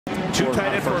Two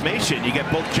tight end formation. You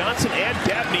get both Johnson and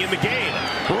Dabney in the game.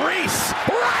 Reese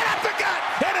right up the gut,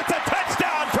 and it's a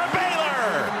touchdown for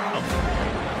Baylor.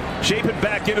 Shaping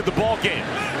back into the ball game.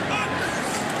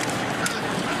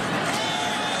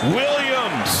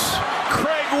 Williams,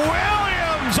 Craig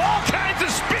Williams, all kinds of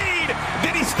speed.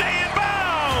 Did he stay in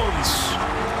bounds?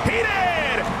 He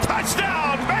did.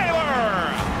 Touchdown,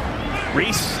 Baylor.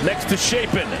 Reese next to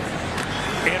Shapin,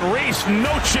 and Reese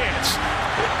no chance.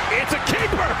 It's a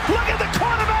keeper. Look at the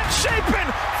quarterback, Shapin.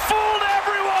 Fooled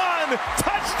everyone.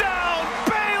 Touchdown,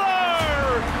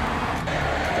 Baylor.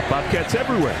 Bobcats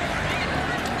everywhere.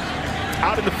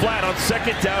 Out in the flat on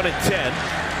 2nd down and 10.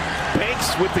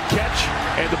 Banks with the catch,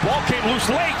 and the ball came loose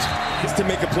late. Just to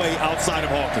make a play outside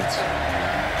of Hawkins.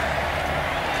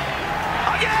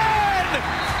 Again!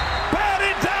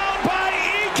 Batted down by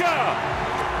Ika.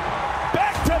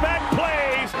 Back-to-back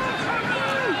plays.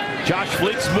 Josh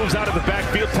Fleeks moves out of the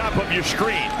backfield, top of your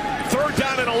screen. 3rd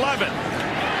down and 11.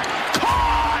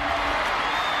 Caught!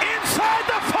 Inside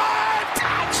the 5.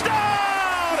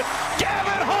 Touchdown!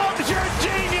 Gavin Holmes, your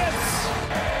genius!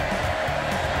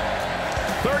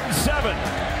 3rd and 7.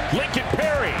 Lincoln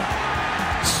Perry.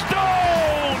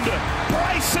 Stoned!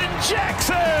 Bryson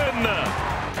Jackson!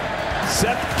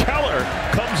 Seth Keller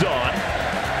comes on.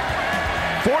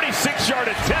 46-yard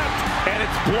attempt, and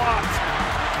it's blocked.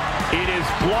 It is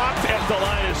blocked at the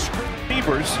line of scrimmage.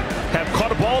 Receivers have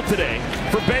caught a ball today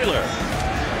for Baylor.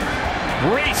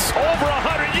 Reese over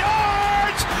 100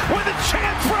 yards with a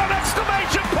chance for an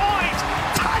exclamation point.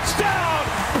 Touchdown,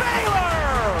 Baylor!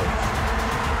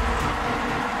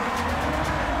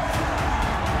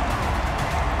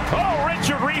 Oh,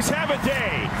 Richard Reese have a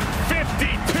day.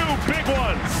 52 big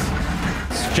ones.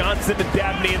 Johnson and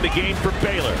Dabney in the game for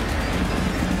Baylor.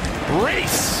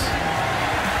 Reese.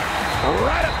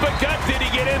 Right up the gut, did he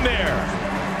get in there?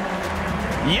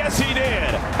 Yes, he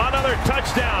did. Another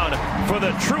touchdown for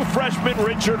the true freshman,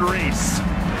 Richard Reese.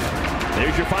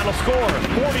 There's your final score,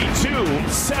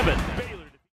 42-7.